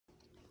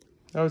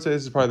I would say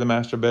this is probably the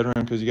master bedroom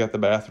because you got the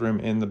bathroom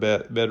in the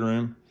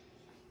bedroom.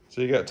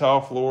 So you got tile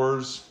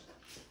floors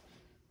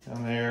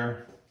down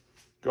there.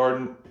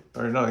 Garden,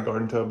 or not a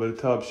garden tub, but a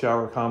tub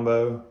shower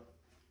combo.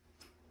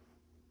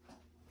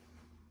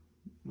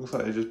 Looks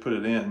like they just put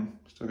it in.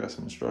 Still got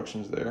some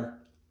instructions there.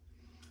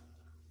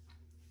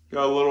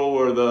 Got a little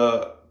where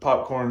the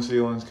popcorn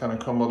ceiling's kind of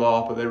crumbled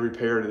off, but they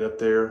repaired it up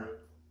there.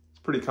 It's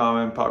pretty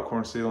common,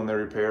 popcorn ceiling, they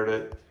repaired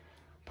it.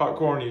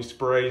 Popcorn you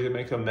spray, it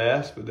makes a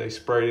mess, but they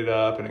sprayed it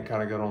up and it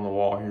kind of got on the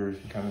wall here. You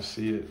can kind of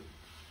see it.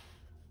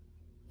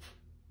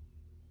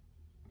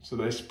 So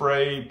they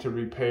sprayed to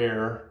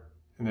repair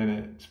and then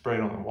it sprayed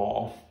on the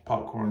wall.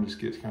 Popcorn just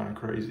gets kind of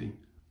crazy.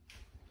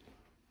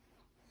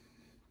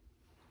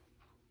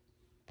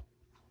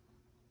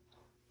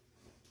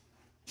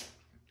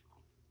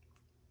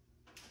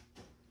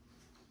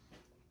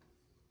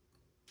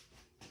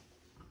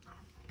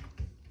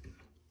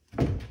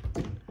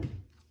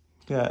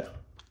 Got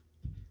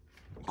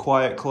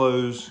quiet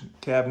close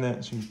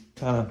cabinets. You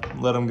kind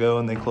of let them go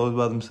and they close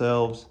by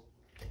themselves.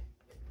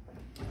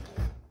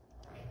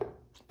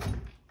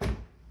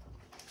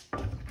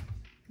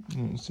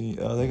 You can see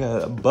they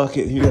got a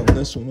bucket here on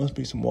this one. Must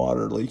be some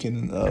water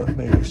leaking.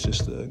 Maybe it's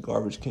just a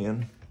garbage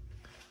can.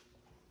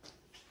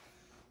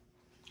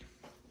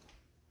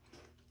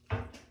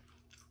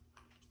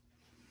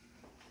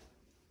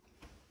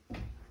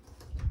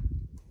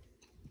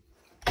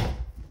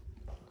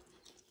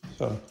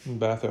 So in the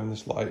bathroom,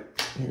 this light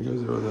here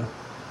goes over the